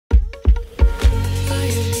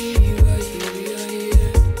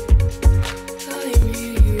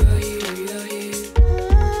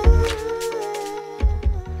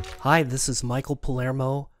Hi, this is Michael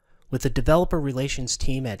Palermo with the Developer Relations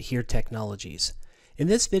team at HERE Technologies. In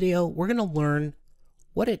this video, we're going to learn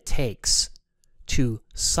what it takes to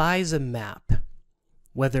size a map,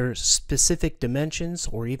 whether specific dimensions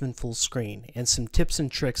or even full screen, and some tips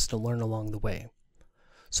and tricks to learn along the way.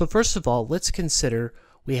 So first of all, let's consider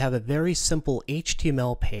we have a very simple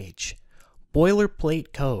HTML page,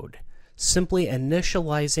 boilerplate code, simply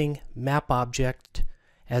initializing map object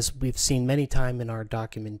as we've seen many times in our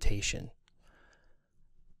documentation.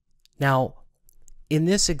 Now, in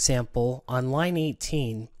this example, on line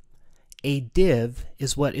 18, a div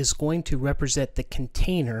is what is going to represent the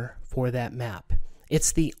container for that map.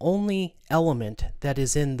 It's the only element that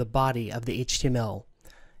is in the body of the HTML.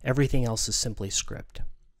 Everything else is simply script.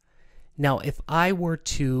 Now, if I were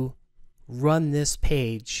to run this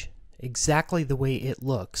page exactly the way it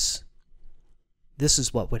looks, this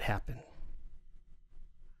is what would happen.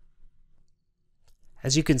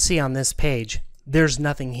 As you can see on this page, there's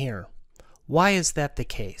nothing here. Why is that the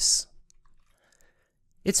case?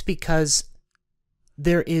 It's because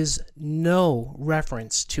there is no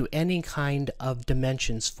reference to any kind of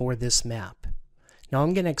dimensions for this map. Now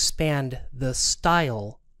I'm going to expand the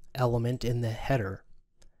style element in the header,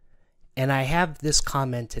 and I have this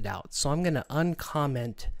commented out. So I'm going to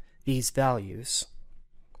uncomment these values,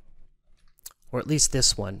 or at least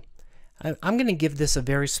this one. I'm going to give this a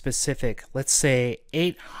very specific, let's say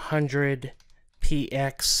 800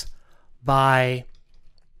 px by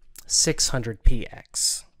 600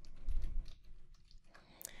 px.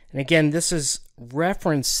 And again, this is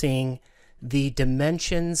referencing the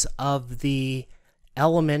dimensions of the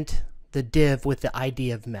element, the div with the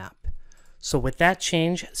ID of map. So with that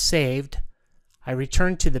change saved, I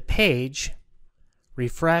return to the page,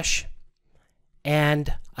 refresh,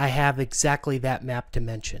 and I have exactly that map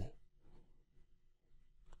dimension.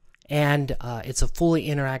 And it's a fully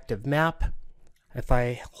interactive map. If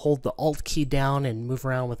I hold the Alt key down and move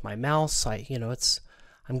around with my mouse,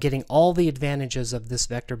 I'm getting all the advantages of this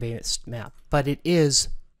vector-based map, but it is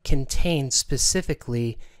contained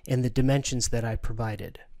specifically in the dimensions that I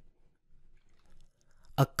provided.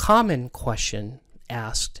 A common question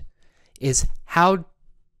asked is, how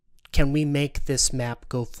can we make this map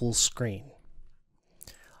go full screen?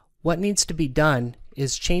 What needs to be done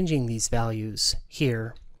is changing these values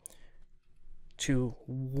here to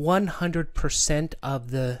 100% of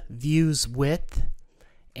the view's width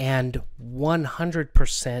and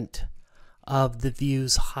 100% of the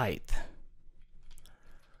view's height.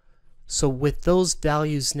 So with those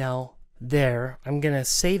values now there, I'm going to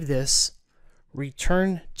save this,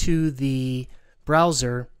 return to the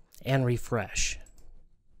browser, and refresh.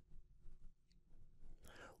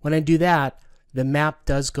 When I do that, the map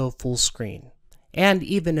does go full screen. And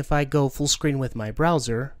even if I go full screen with my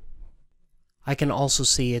browser, I can also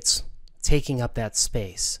see it's taking up that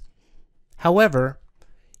space. However,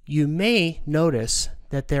 you may notice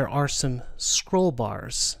that there are some scroll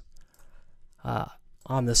bars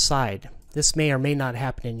on the side. This may or may not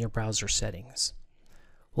happen in your browser settings.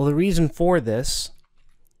 Well, the reason for this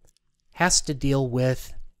has to deal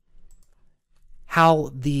with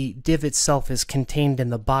how the div itself is contained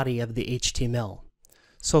in the body of the HTML.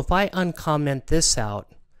 So if I uncomment this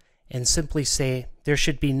out and simply say there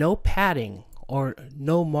should be no padding or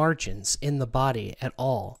no margins in the body at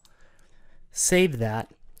all, save that,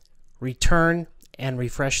 return, and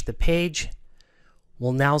refresh the page,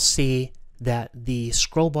 we'll now see that the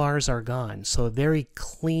scroll bars are gone. So a very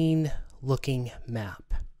clean looking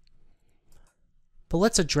map. But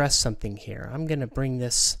let's address something here. I'm going to bring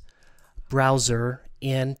this browser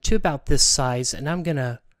in to about this size, and I'm going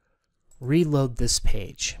to reload this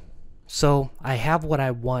page. So I have what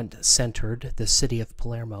I want centered, the city of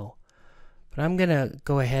Palermo. But I'm going to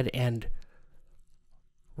go ahead and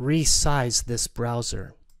resize this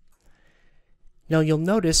browser. Now you'll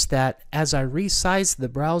notice that as I resize the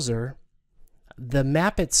browser, the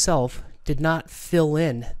map itself did not fill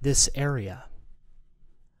in this area.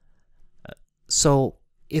 So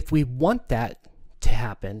if we want that to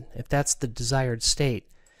happen, if that's the desired state,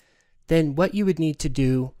 then what you would need to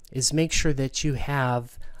do is make sure that you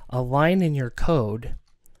have a line in your code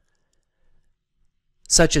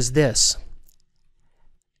such as this,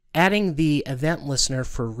 adding the event listener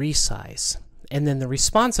for resize. And then the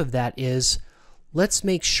response of that is, let's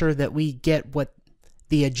make sure that we get what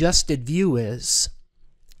the adjusted view is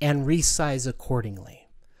and resize accordingly.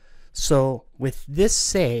 So with this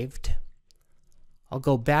saved, I'll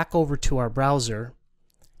go back over to our browser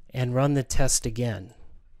and run the test again.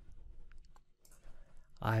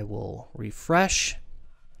 I will refresh,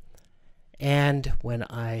 and when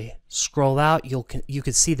I scroll out, you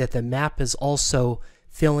can see that the map is also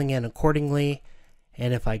filling in accordingly.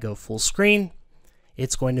 And if I go full screen,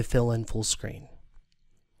 it's going to fill in full screen.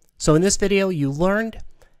 So in this video, you learned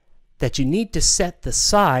that you need to set the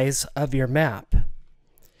size of your map.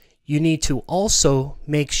 You need to also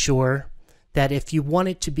make sure that if you want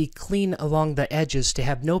it to be clean along the edges, to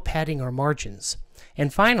have no padding or margins.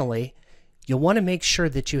 And finally, you'll want to make sure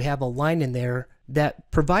that you have a line in there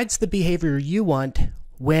that provides the behavior you want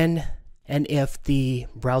when and if the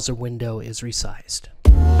browser window is resized.